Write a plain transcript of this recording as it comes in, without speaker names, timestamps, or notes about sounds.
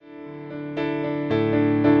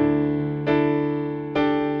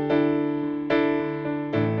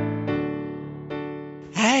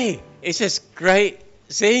It's just great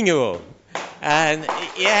seeing you all. And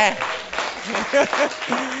yeah,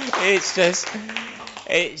 it's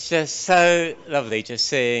just so lovely just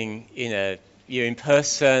seeing, you in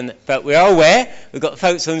person. But we are aware, we've got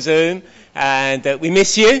folks on Zoom, and we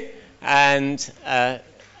miss you, and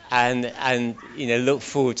look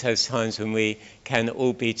forward to those times when we can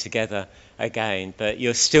all be together again. But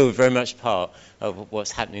you're still very much part of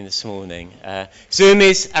what's happening this morning. Zoom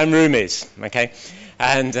is and room is, okay?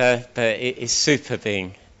 And but it is super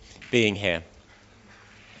being here.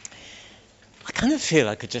 I kind of feel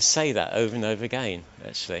I could just say that over and over again,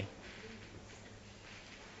 actually.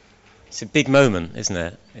 It's a big moment, isn't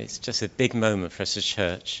it? It's just a big moment for us as a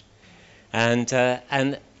church.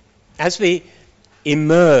 And as we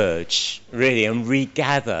emerge, really, and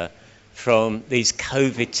regather from these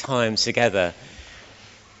COVID times together,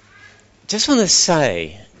 just want to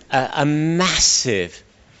say a massive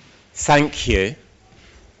thank you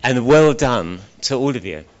and well done to all of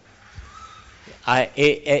you. I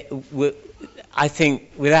think,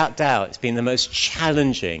 without doubt, it's been the most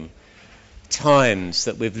challenging times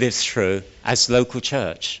that we've lived through as local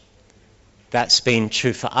church. That's been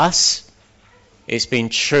true for us. It's been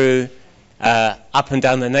true up and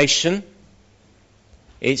down the nation.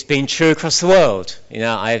 It's been true across the world.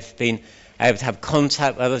 I've been able to have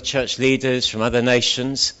contact with other church leaders from other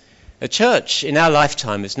nations. A church in our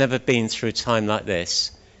lifetime has never been through a time like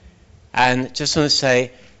this. And just want to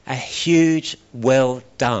say a huge well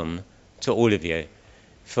done to all of you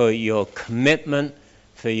for your commitment,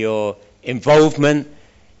 for your involvement,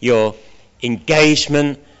 your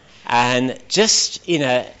engagement, and just,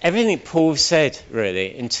 everything Paul said,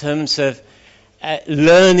 really, in terms of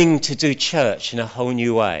learning to do church in a whole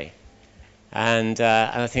new way. And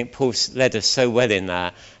I think Paul led us so well in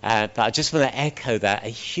that. But I just want to echo that, a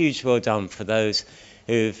huge well done for those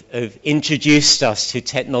who've introduced us to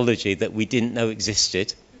technology that we didn't know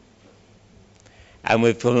existed. And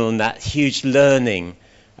we've gone on that huge learning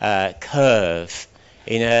curve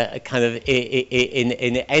in a kind of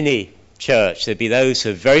in any church. There'd be those who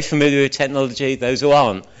are very familiar with technology, those who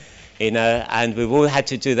aren't, and we've all had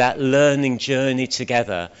to do that learning journey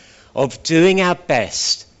together of doing our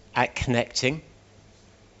best at connecting,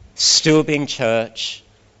 still being church,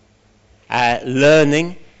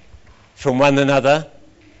 learning from one another,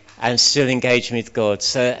 and still engaging with God.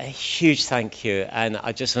 So a huge thank you. And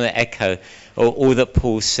I just want to echo all that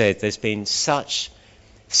Paul said. There's been such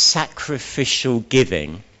sacrificial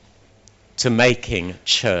giving to making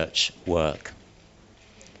church work.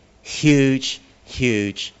 Huge,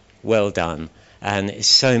 huge well done. And it's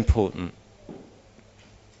so important.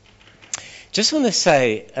 Just want to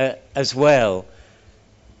say as well,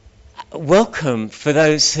 welcome for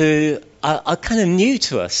those who are kind of new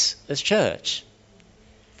to us as church.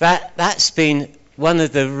 That's been one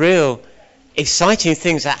of the real exciting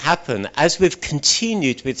things that happen as we've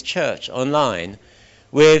continued with church online.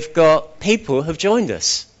 We've got people who've joined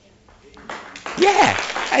us. Yeah,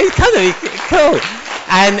 it's kind of cool.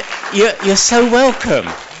 And you're so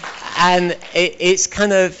welcome. And it's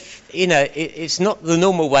kind of, it's not the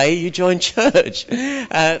normal way you join church.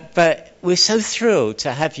 But we're so thrilled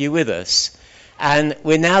to have you with us. And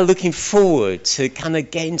we're now looking forward to kind of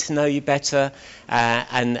getting to know you better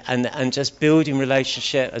and just building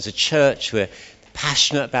relationship as a church. We're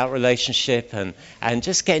passionate about relationship and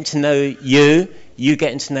just getting to know you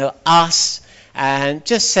getting to know us, and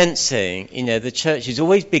just sensing, the church is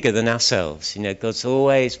always bigger than ourselves. God's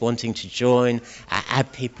always wanting to join,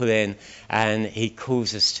 add people in, and he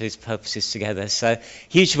calls us to his purposes together. So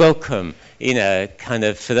huge welcome, kind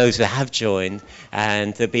of for those who have joined,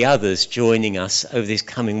 and there'll be others joining us over these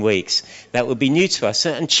coming weeks that will be new to us.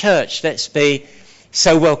 And church, let's be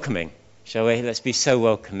so welcoming, shall we? Let's be so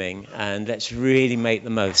welcoming, and let's really make the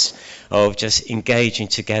most of just engaging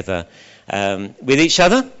together with each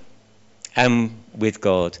other and with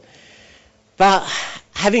God. But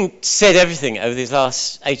having said everything over these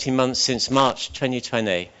last 18 months since March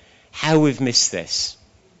 2020, how we've missed this.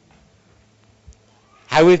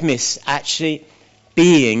 How we've missed actually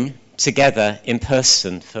being together in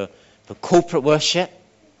person for corporate worship,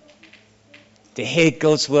 to hear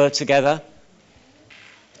God's word together,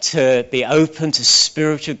 to be open to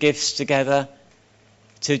spiritual gifts together,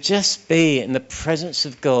 to just be in the presence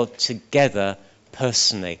of God together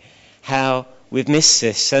personally. How we've missed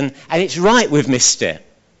this, and it's right we've missed it.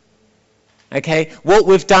 Okay, what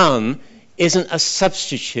we've done isn't a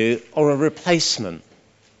substitute or a replacement,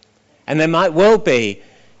 and there might well be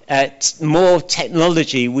more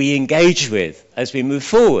technology we engage with as we move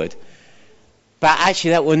forward, but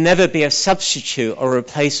actually that will never be a substitute or a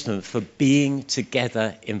replacement for being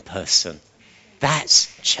together in person.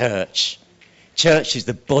 That's church. Church is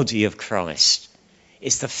the body of Christ.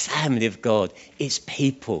 It's the family of God. It's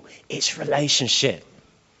people. It's relationship.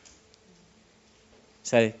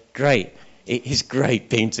 So great. It is great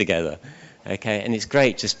being together. Okay, and it's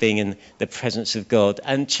great just being in the presence of God.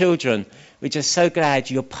 And children, we're just so glad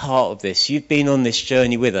you're part of this. You've been on this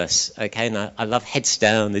journey with us. Okay, and I love Heads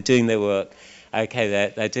Down. They're doing their work.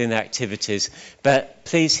 Okay, they're doing their activities. But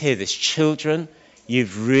please hear this. Children,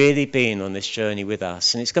 you've really been on this journey with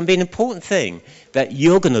us. And it's going to be an important thing that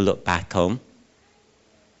you're going to look back on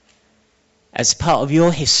as part of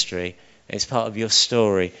your history, as part of your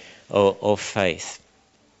story or faith.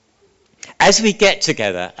 As we get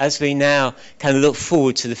together, as we now kind of look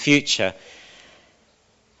forward to the future,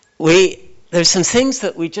 there's some things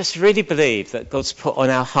that we just really believe that God's put on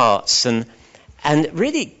our hearts, and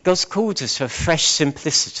really God's called us to a fresh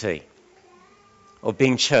simplicity of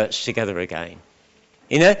being church together again.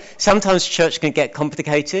 You know, sometimes church can get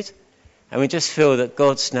complicated, and we just feel that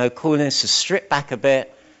God's now calling us to strip back a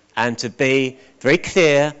bit and to be very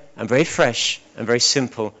clear and very fresh and very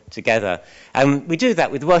simple together. And we do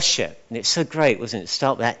that with worship. And it's so great, wasn't it?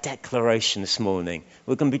 Start with that declaration this morning.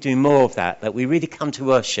 We're going to be doing more of that we really come to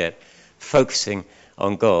worship focusing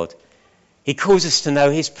on God. He calls us to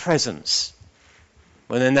know his presence.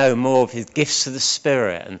 We want to know more of his gifts of the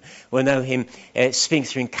Spirit, and we'll know him speaking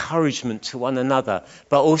through encouragement to one another,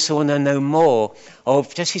 but also want to know more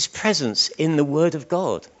of just his presence in the Word of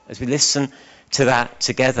God as we listen to that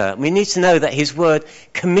together. We need to know that his word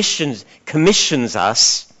commissions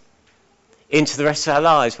us into the rest of our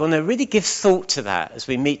lives. We want to really give thought to that as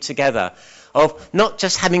we meet together, of not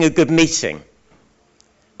just having a good meeting,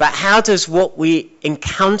 but how does what we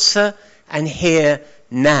encounter and hear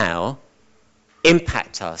now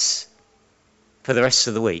impact us for the rest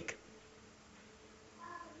of the week?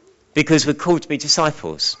 Because we're called to be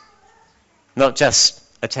disciples, not just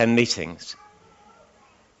attend meetings.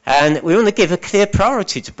 And we want to give a clear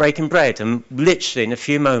priority to breaking bread. And literally in a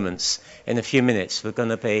few minutes, we're going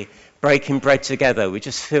to be breaking bread together. We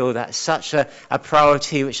just feel that's such a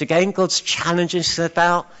priority, which again, God's challenging us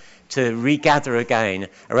about, to regather again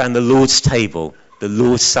around the Lord's table, the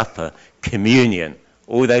Lord's Supper, communion,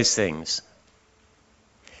 all those things.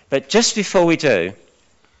 But just before we do,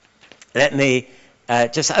 let me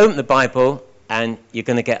just open the Bible, and you're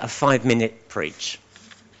going to get a 5-minute preach.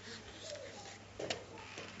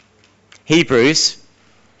 Hebrews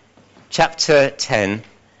chapter 10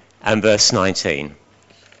 and verse 19.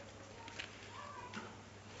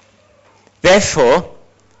 Therefore,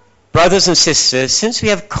 brothers and sisters, since we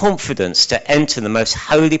have confidence to enter the most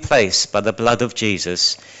holy place by the blood of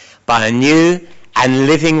Jesus, by a new and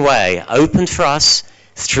living way opened for us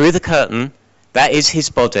through the curtain, that is his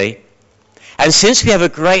body, and since we have a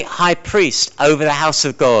great high priest over the house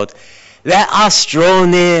of God, let us draw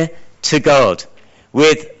near to God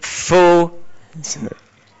with full...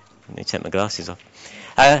 Let me take my glasses off.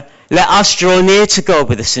 Let us draw near to God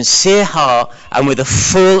with a sincere heart and with a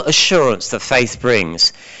full assurance that faith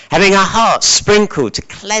brings, having our hearts sprinkled to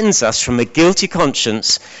cleanse us from a guilty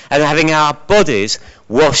conscience and having our bodies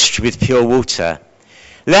washed with pure water.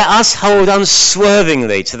 Let us hold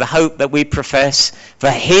unswervingly to the hope that we profess, for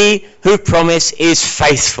he who promised is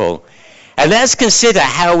faithful. And let us consider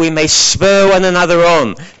how we may spur one another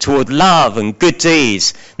on toward love and good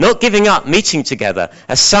deeds, not giving up meeting together,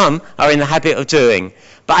 as some are in the habit of doing,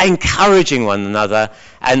 but encouraging one another,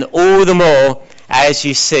 and all the more as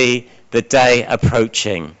you see the day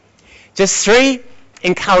approaching. Just 3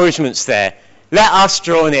 encouragements there. Let us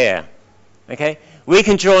draw near. Okay? We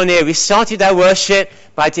can draw near. We started our worship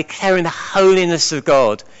by declaring the holiness of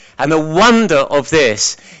God. And the wonder of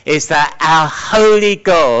this is that our holy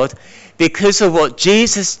God, because of what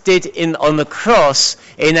Jesus did on the cross,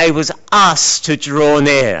 enables us to draw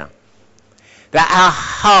near. That our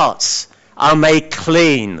hearts are made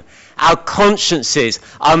clean. Our consciences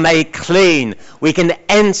are made clean. We can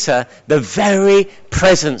enter the very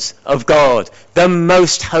presence of God, the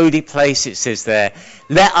most holy place, it says there.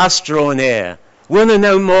 Let us draw near. We want to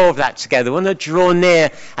know more of that together. We want to draw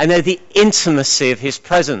near and know the intimacy of his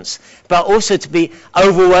presence, but also to be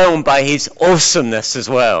overwhelmed by his awesomeness as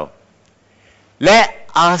well. Let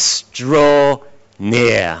us draw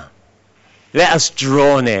near. Let us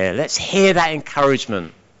draw near. Let's hear that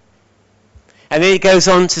encouragement. And then he goes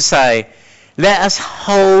on to say, let us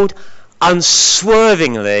hold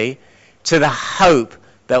unswervingly to the hope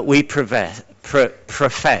that we profess.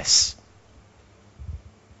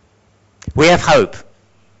 We have hope.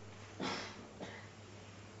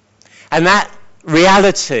 And that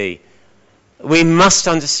reality, we must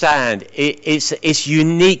understand, it's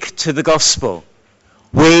unique to the gospel.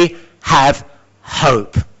 We have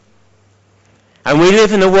hope. And we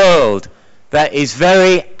live in a world that is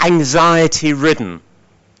very anxiety-ridden,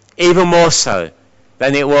 even more so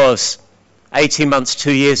than it was 18 months,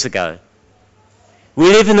 2 years ago. We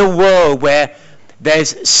live in a world where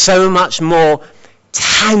there's so much more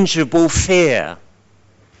tangible fear.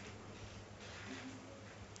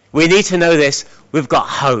 We need to know this. We've got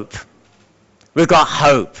hope. We've got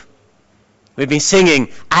hope. We've been singing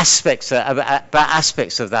aspects of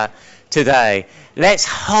that today. Let's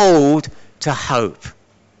hold to hope.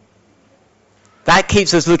 That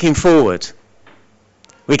keeps us looking forward.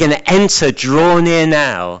 We're going to enter, draw near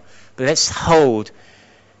now, but let's hold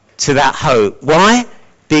to that hope. Why?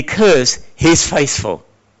 Because he's faithful.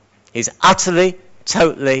 He's utterly,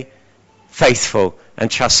 totally faithful and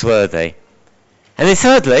trustworthy. And then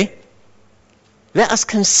thirdly, let us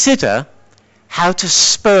consider how to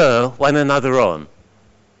spur one another on.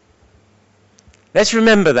 Let's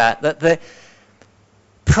remember that the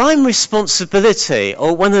prime responsibility,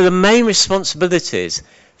 or one of the main responsibilities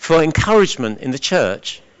for encouragement in the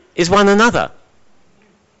church, is one another.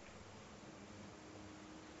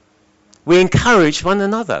 We encourage one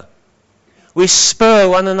another. We spur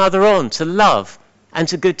one another on to love and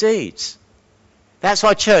to good deeds. That's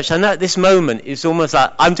why church, I know at this moment it's almost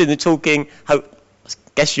like I'm doing the talking, I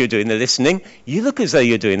guess you're doing the listening. You look as though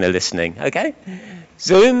you're doing the listening, okay?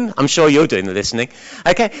 Zoom, I'm sure you're doing the listening.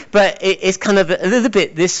 Okay, but it's kind of a little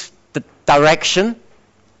bit this the direction.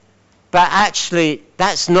 But actually,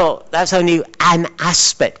 that's only an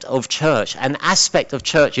aspect of church. An aspect of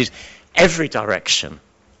church is every direction.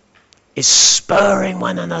 It's spurring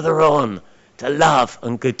one another on to love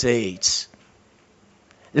and good deeds.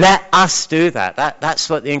 Let us do that. That's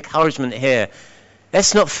what the encouragement here.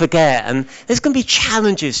 Let's not forget. And there's going to be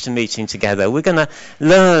challenges to meeting together. We're going to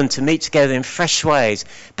learn to meet together in fresh ways.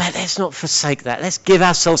 But let's not forsake that. Let's give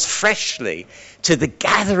ourselves freshly to the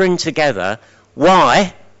gathering together.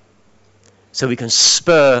 Why? So we can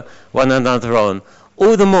spur one another on.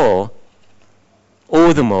 All the more,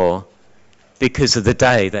 because of the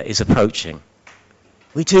day that is approaching.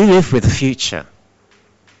 We do live with a future.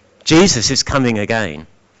 Jesus is coming again.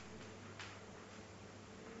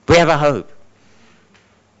 We have a hope.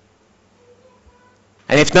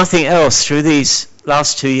 And if nothing else, through these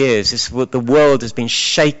last 2 years, the world has been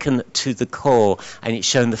shaken to the core, and it's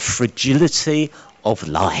shown the fragility of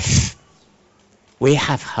life. We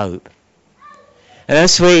have hope. And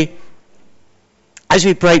as we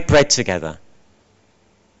break bread together,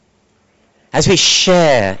 as we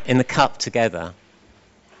share in the cup together,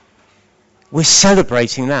 we're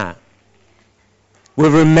celebrating that. We're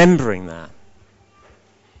remembering that.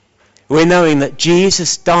 We're knowing that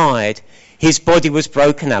Jesus died. His body was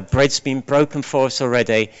broken. Our bread's been broken for us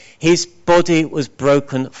already. His body was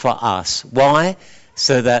broken for us. Why?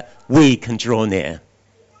 So that we can draw near.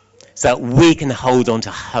 So that we can hold on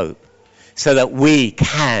to hope. So that we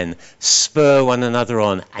can spur one another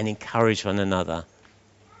on and encourage one another.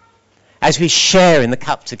 As we share in the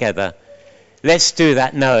cup together, let's do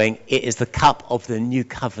that knowing it is the cup of the new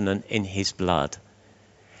covenant in his blood.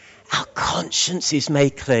 Our conscience is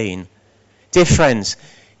made clean. Dear friends,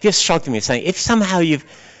 if you're struggling with something, if somehow you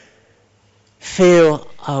feel,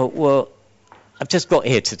 oh, well, I've just got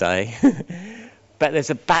here today, but there's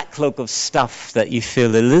a backlog of stuff that you feel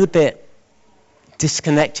a little bit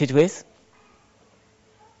disconnected with.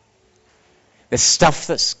 There's stuff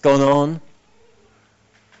that's gone on.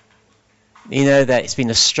 You know that it's been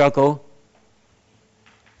a struggle.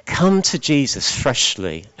 Come to Jesus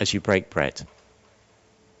freshly as you break bread.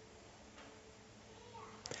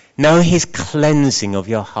 Know his cleansing of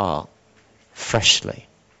your heart freshly.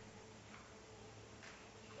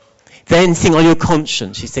 If there's anything on your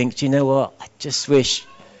conscience, you think, do you know what? I just wish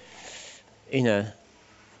I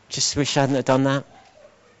hadn't have done that.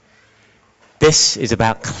 This is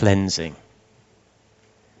about cleansing.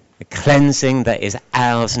 The cleansing that is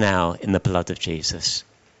ours now in the blood of Jesus.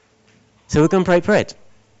 So we're going to break bread.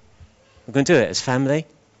 We're going to do it as family.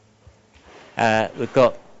 I'm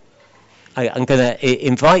going to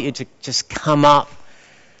invite you to just come up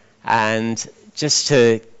and just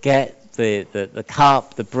to get the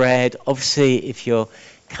cup, the bread. Obviously, if you're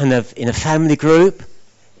kind of in a family group,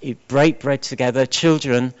 you break bread together.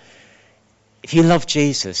 Children, if you love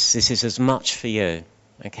Jesus, this is as much for you,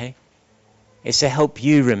 okay? It's to help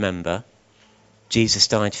you remember Jesus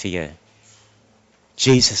died for you.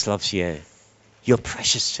 Jesus loves you. You're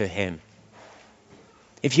precious to him.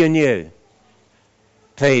 If you're new,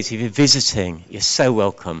 please, if you're visiting, you're so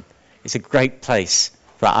welcome. It's a great place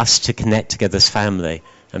for us to connect together as family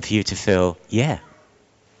and for you to feel, yeah,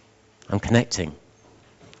 I'm connecting.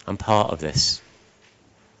 I'm part of this.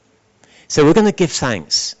 So we're going to give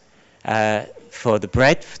thanks for the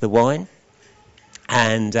bread, for the wine,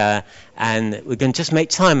 and we're going to just make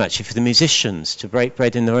time actually for the musicians to break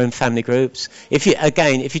bread in their own family groups. If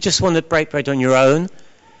you just want to break bread on your own,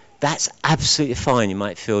 that's absolutely fine. You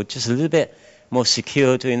might feel just a little bit more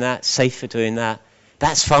secure doing that, safer doing that.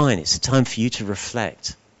 That's fine. It's a time for you to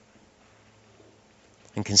reflect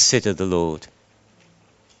and consider the Lord.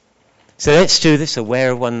 So let's do this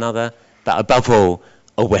aware of one another, but above all,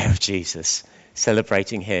 aware of Jesus,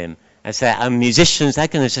 celebrating him. As our musicians, they're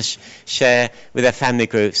going to just share with their family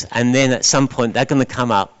groups, and then at some point they're going to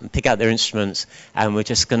come up and pick out their instruments, and we're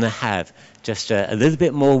just going to have just a little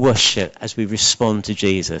bit more worship as we respond to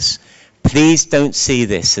Jesus. Please don't see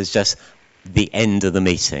this as just the end of the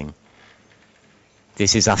meeting.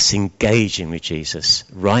 This is us engaging with Jesus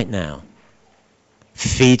right now,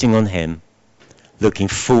 feeding on him, looking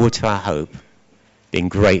forward to our hope, being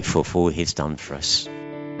grateful for all he's done for us.